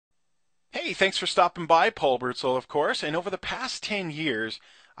Hey, thanks for stopping by, Paul Birdsall, of course. And over the past 10 years,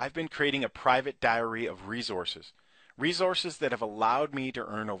 I've been creating a private diary of resources. Resources that have allowed me to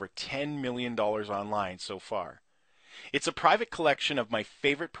earn over $10 million online so far. It's a private collection of my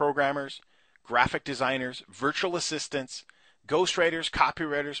favorite programmers, graphic designers, virtual assistants, ghostwriters,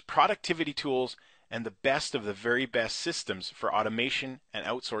 copywriters, productivity tools, and the best of the very best systems for automation and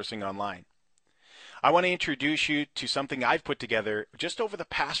outsourcing online. I want to introduce you to something I've put together just over the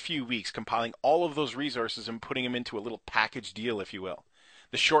past few weeks, compiling all of those resources and putting them into a little package deal, if you will.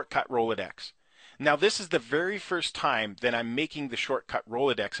 The Shortcut Rolodex. Now, this is the very first time that I'm making the Shortcut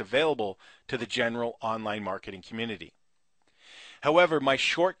Rolodex available to the general online marketing community. However, my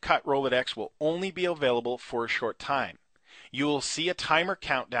Shortcut Rolodex will only be available for a short time. You will see a timer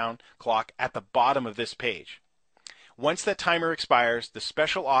countdown clock at the bottom of this page. Once that timer expires, the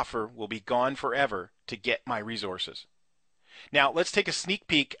special offer will be gone forever to get my resources. Now, let's take a sneak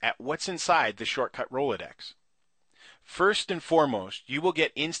peek at what's inside the Shortcut Rolodex. First and foremost, you will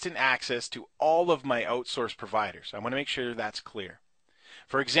get instant access to all of my outsource providers. I want to make sure that's clear.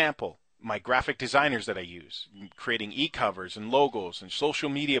 For example, my graphic designers that I use, creating e-covers and logos and social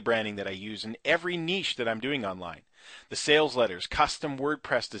media branding that I use in every niche that I'm doing online. The sales letters, custom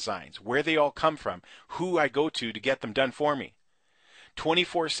WordPress designs, where they all come from, who I go to get them done for me.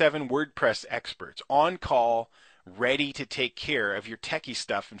 24/7 WordPress experts, on call, ready to take care of your techie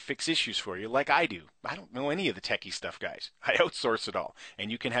stuff and fix issues for you like I do. I don't know any of the techie stuff, guys. I outsource it all,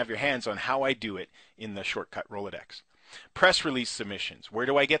 and you can have your hands on how I do it in the Shortcut Rolodex. Press release submissions. Where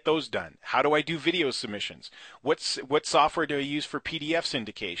do I get those done? How do I do video submissions? What software do I use for PDF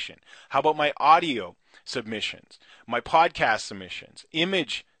syndication? How about my audio submissions? My podcast submissions?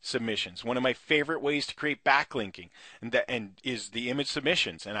 Image submissions. One of my favorite ways to create backlinking and is the image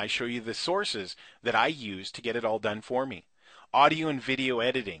submissions. And I show you the sources that I use to get it all done for me. Audio and video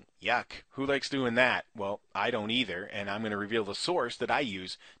editing. Yuck. Who likes doing that? Well, I don't either. And I'm going to reveal the source that I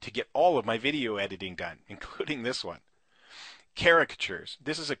use to get all of my video editing done, including this one. Caricatures.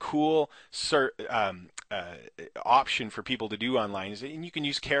 This is a cool option for people to do online. And you can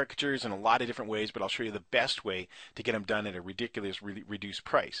use caricatures in a lot of different ways, but I'll show you the best way to get them done at a ridiculous reduced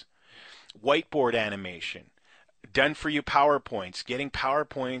price. Whiteboard animation. Done for you PowerPoints. Getting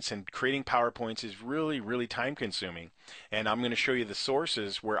PowerPoints and creating PowerPoints is really, really time consuming. And I'm going to show you the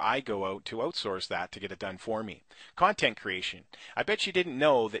sources where I go out to outsource that to get it done for me. Content creation. I bet you didn't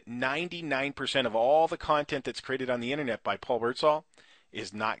know that 99% of all the content that's created on the internet by Paul Birdsall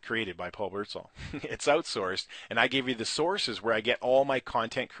is not created by Paul Birdsall. It's outsourced, and I gave you the sources where I get all my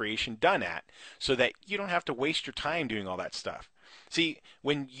content creation done at so that you don't have to waste your time doing all that stuff. See,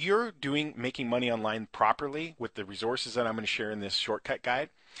 when you're making money online properly with the resources that I'm going to share in this shortcut guide,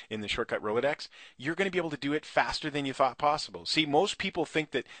 in the Shortcut Rolodex, you're going to be able to do it faster than you thought possible. See, most people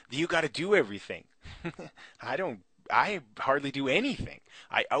think that you got to do everything. I hardly do anything.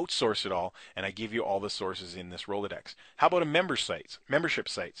 I outsource it all, and I give you all the sources in this Rolodex. How about membership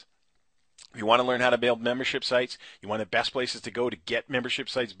sites? If you want to learn how to build membership sites, you want the best places to go to get membership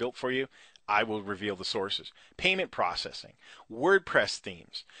sites built for you, I will reveal the sources. Payment processing, WordPress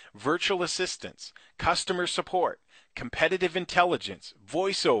themes, virtual assistants, customer support, competitive intelligence,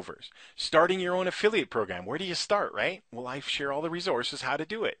 voiceovers, starting your own affiliate program. Where do you start, right? Well, I share all the resources how to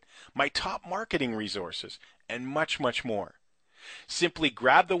do it. My top marketing resources, and much, much more. Simply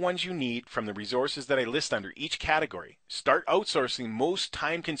grab the ones you need from the resources that I list under each category. Start outsourcing most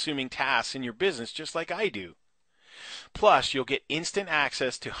time-consuming tasks in your business just like I do. Plus, you'll get instant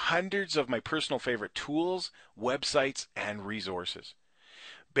access to hundreds of my personal favorite tools, websites, and resources.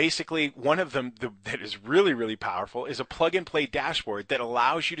 Basically, one of them that is really, really powerful is a plug-and-play dashboard that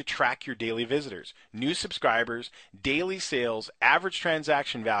allows you to track your daily visitors, new subscribers, daily sales, average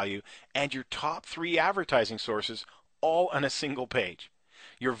transaction value, and your top 3 advertising sources all on a single page.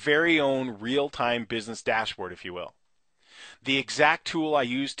 Your very own real-time business dashboard, if you will. The exact tool I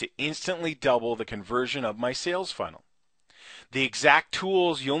use to instantly double the conversion of my sales funnel. The exact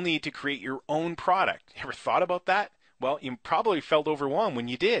tools you'll need to create your own product. Ever thought about that? Well, you probably felt overwhelmed when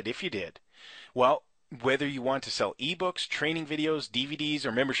you did, if you did. Well, whether you want to sell ebooks, training videos, DVDs,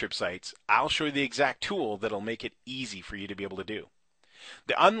 or membership sites, I'll show you the exact tool that'll make it easy for you to be able to do.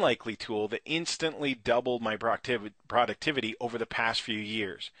 The unlikely tool that instantly doubled my productivity over the past few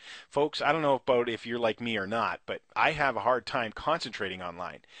years. Folks, I don't know about if you're like me or not, but I have a hard time concentrating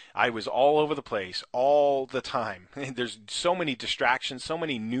online. I was all over the place all the time. There's so many distractions, so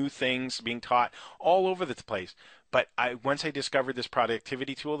many new things being taught all over the place. But once I discovered this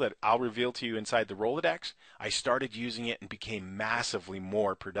productivity tool that I'll reveal to you inside the Rolodex, I started using it and became massively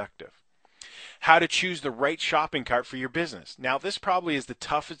more productive. How to choose the right shopping cart for your business. Now, this probably is the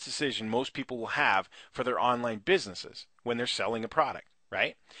toughest decision most people will have for their online businesses when they're selling a product,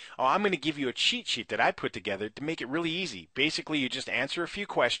 right? Oh, I'm going to give you a cheat sheet that I put together to make it really easy. Basically, you just answer a few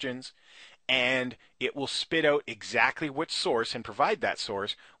questions and it will spit out exactly what source and provide that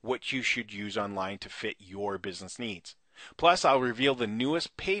source what you should use online to fit your business needs. Plus, I'll reveal the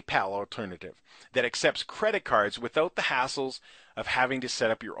newest PayPal alternative that accepts credit cards without the hassles of having to set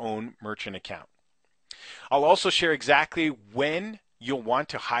up your own merchant account. I'll also share exactly when you'll want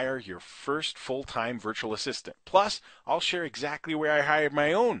to hire your first full-time virtual assistant. Plus, I'll share exactly where I hired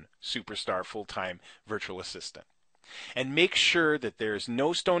my own superstar full-time virtual assistant. And make sure that there is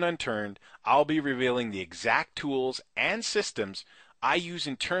no stone unturned. I'll be revealing the exact tools and systems I use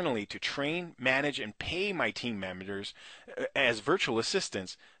internally to train, manage, and pay my team members as virtual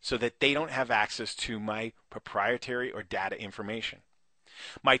assistants so that they don't have access to my proprietary or data information.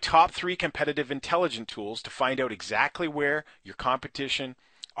 My top 3 competitive intelligence tools to find out exactly where your competition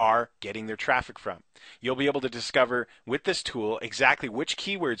are getting their traffic from. You'll be able to discover with this tool exactly which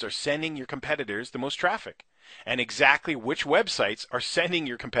keywords are sending your competitors the most traffic and exactly which websites are sending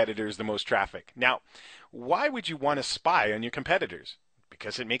your competitors the most traffic. Now, why would you want to spy on your competitors?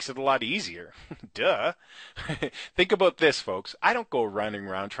 Because it makes it a lot easier. Duh. Think about this, folks. I don't go running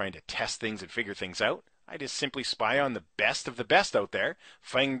around trying to test things and figure things out. I just simply spy on the best of the best out there,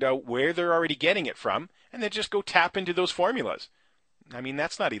 find out where they're already getting it from, and then just go tap into those formulas. I mean,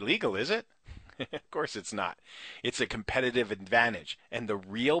 that's not illegal, is it? Of course it's not. It's a competitive advantage, and the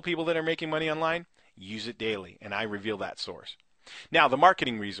real people that are making money online use it daily, and I reveal that source. Now, the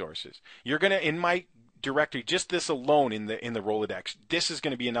marketing resources. You're going to, in my directory, just this alone in the Rolodex, this is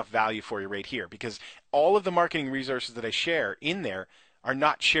going to be enough value for you right here, because all of the marketing resources that I share in there are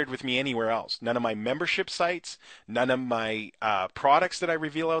not shared with me anywhere else. None of my membership sites, none of my products that I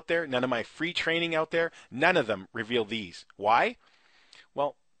reveal out there, none of my free training out there, none of them reveal these. Why?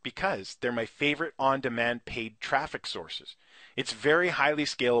 Well, because they're my favorite on-demand paid traffic sources. It's very highly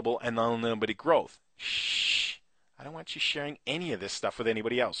scalable and unlimited growth. Shh. I don't want you sharing any of this stuff with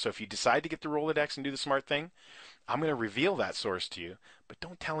anybody else. So if you decide to get the Rolodex and do the smart thing, I'm going to reveal that source to you, but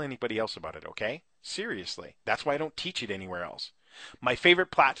don't tell anybody else about it, okay? Seriously. That's why I don't teach it anywhere else. My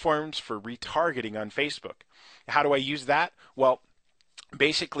favorite platforms for retargeting on Facebook. How do I use that? Well,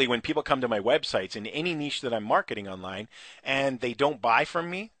 basically when people come to my websites in any niche that I'm marketing online and they don't buy from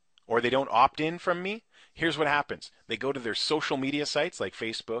me or they don't opt in from me, here's what happens. They go to their social media sites like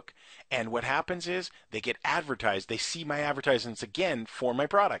Facebook, and what happens is they get advertised. They see my advertisements again for my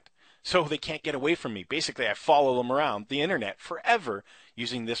product. So they can't get away from me. Basically, I follow them around the internet forever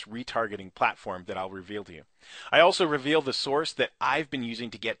using this retargeting platform that I'll reveal to you. I also reveal the source that I've been using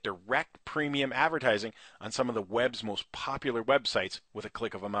to get direct premium advertising on some of the web's most popular websites with a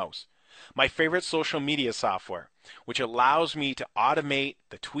click of a mouse. My favorite social media software, which allows me to automate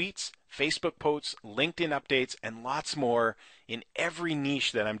the tweets, Facebook posts, LinkedIn updates, and lots more in every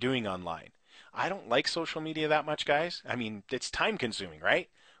niche that I'm doing online. I don't like social media that much, guys. I mean, it's time consuming, right?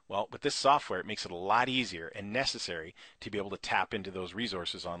 Well, with this software, it makes it a lot easier and necessary to be able to tap into those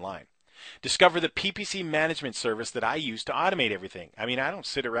resources online. Discover the PPC management service that I use to automate everything. I mean, I don't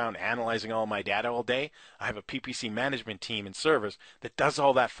sit around analyzing all my data all day. I have a PPC management team and service that does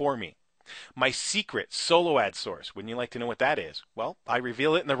all that for me. My secret solo ad source, wouldn't you like to know what that is? Well, I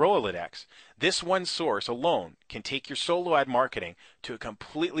reveal it in the Rolodex. This one source alone can take your solo ad marketing to a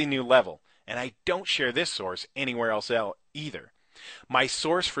completely new level, and I don't share this source anywhere else either. My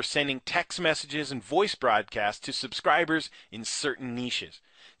source for sending text messages and voice broadcasts to subscribers in certain niches.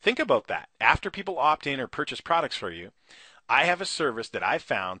 Think about that. After people opt in or purchase products for you, I have a service that I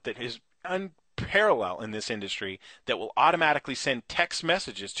found that is unparalleled in this industry that will automatically send text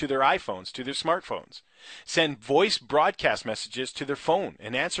messages to their iPhones, to their smartphones, send voice broadcast messages to their phone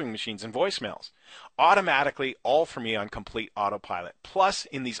and answering machines and voicemails, automatically, all for me on complete autopilot. Plus,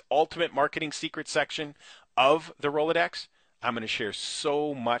 in these ultimate marketing secrets section of the Rolodex, I'm going to share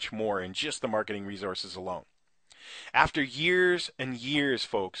so much more in just the marketing resources alone. After years and years,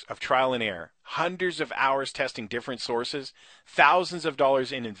 folks, of trial and error, hundreds of hours testing different sources, thousands of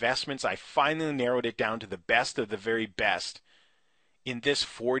dollars in investments, I finally narrowed it down to the best of the very best in this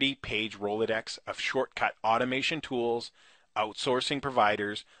 40-page Rolodex of shortcut automation tools, outsourcing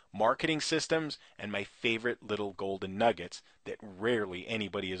providers, marketing systems, and my favorite little golden nuggets that rarely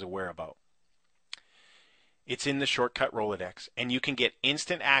anybody is aware about. It's in the Shortcut Rolodex, and you can get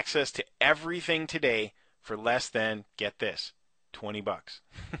instant access to everything today for less than, get this, $20.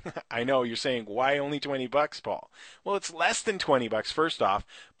 I know you're saying, why only $20, Paul? Well, it's less than $20 first off,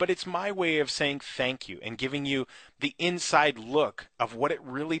 but it's my way of saying thank you and giving you the inside look of what it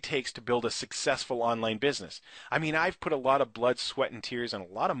really takes to build a successful online business. I mean, I've put a lot of blood, sweat, and tears and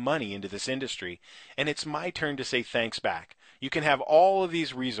a lot of money into this industry, and it's my turn to say thanks back. You can have all of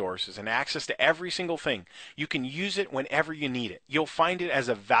these resources and access to every single thing. You can use it whenever you need it. You'll find it as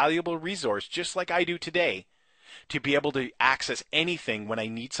a valuable resource, just like I do today, to be able to access anything when I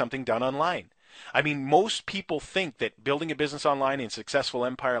need something done online. I mean, most people think that building a business online and successful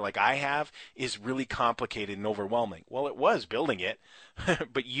empire like I have is really complicated and overwhelming. Well, it was building it,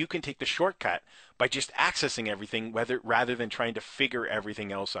 but you can take the shortcut by just accessing everything rather than trying to figure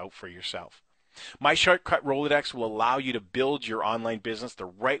everything else out for yourself. My Shortcut Rolodex will allow you to build your online business the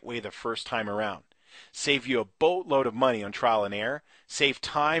right way the first time around. Save you a boatload of money on trial and error. Save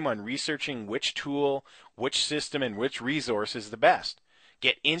time on researching which tool, which system, and which resource is the best.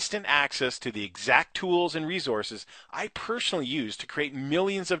 Get instant access to the exact tools and resources I personally use to create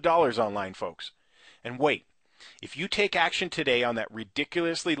millions of dollars online, folks. And wait, if you take action today on that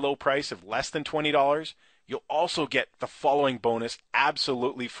ridiculously low price of less than $20, you'll also get the following bonus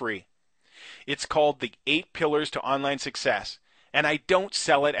absolutely free. It's called the 8 Pillars to Online Success, and I don't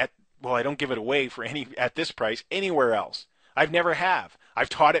sell it I don't give it away at this price anywhere else. I've never have. I've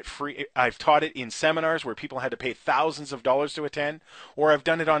taught it free. I've taught it in seminars where people had to pay thousands of dollars to attend, or I've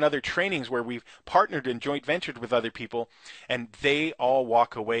done it on other trainings where we've partnered and joint ventured with other people, and they all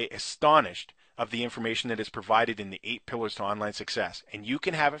walk away astonished of the information that is provided in the 8 Pillars to Online Success. And you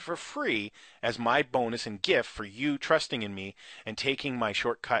can have it for free as my bonus and gift for you trusting in me and taking my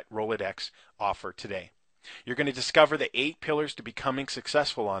Shortcut Rolodex offer today. You're going to discover the 8 pillars to becoming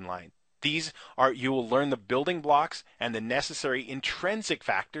successful online. You will learn the building blocks and the necessary intrinsic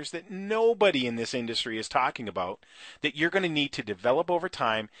factors that nobody in this industry is talking about that you're going to need to develop over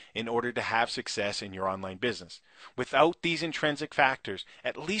time in order to have success in your online business. Without these intrinsic factors,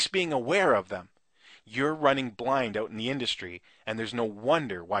 at least being aware of them, you're running blind out in the industry, and there's no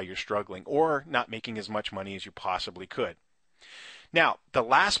wonder why you're struggling or not making as much money as you possibly could. Now, the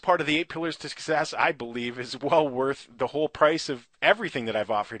last part of the 8 Pillars to Success, I believe, is well worth the whole price of everything that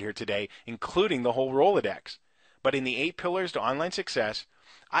I've offered here today, including the whole Rolodex. But in the 8 Pillars to Online Success,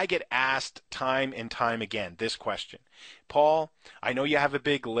 I get asked time and time again this question. Paul, I know you have a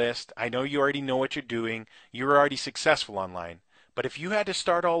big list. I know you already know what you're doing. You're already successful online. But if you had to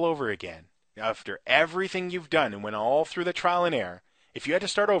start all over again, after everything you've done and went all through the trial and error, if you had to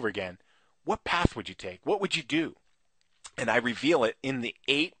start over again, what path would you take? What would you do? And I reveal it in the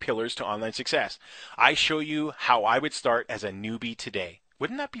 8 Pillars to Online Success. I show you how I would start as a newbie today.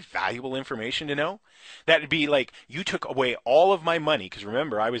 Wouldn't that be valuable information to know? That would be like you took away all of my money, because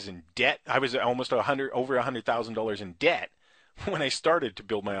remember, I was in debt. I was almost over $100,000 in debt when I started to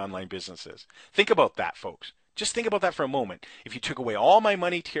build my online businesses. Think about that, folks. Just think about that for a moment. If you took away all my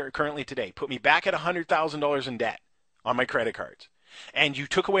money currently today, put me back at $100,000 in debt on my credit cards, and you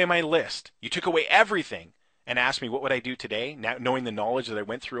took away my list, you took away everything, and asked me what would I do today, now knowing the knowledge that I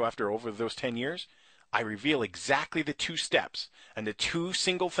went through over those 10 years, I reveal exactly the 2 steps and the 2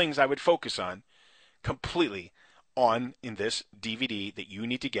 single things I would focus on completely in this DVD that you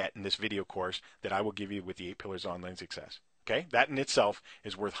need to get in this video course that I will give you with the 8 Pillars of Online Success. Okay? That in itself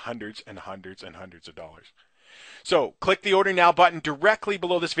is worth hundreds and hundreds and hundreds of dollars. So click the Order Now button directly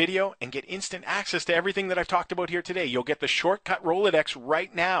below this video and get instant access to everything that I've talked about here today. You'll get the Shortcut Rolodex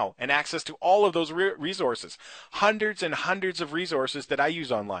right now and access to all of those resources, hundreds and hundreds of resources that I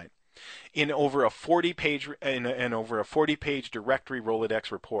use online in over a 40-page directory Rolodex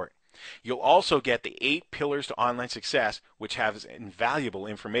report. You'll also get the 8 Pillars to Online Success, which has invaluable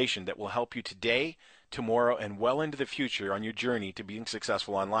information that will help you today, tomorrow, and well into the future on your journey to being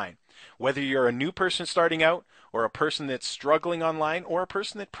successful online. Whether you're a new person starting out, or a person that's struggling online, or a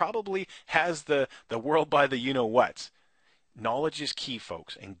person that probably has the world by the you-know-whats, knowledge is key,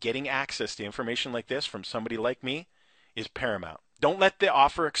 folks, and getting access to information like this from somebody like me is paramount. Don't let the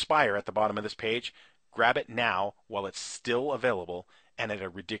offer expire at the bottom of this page. Grab it now while it's still available and at a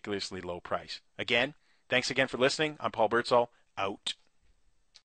ridiculously low price. Again, thanks again for listening. I'm Paul Birdsall, out.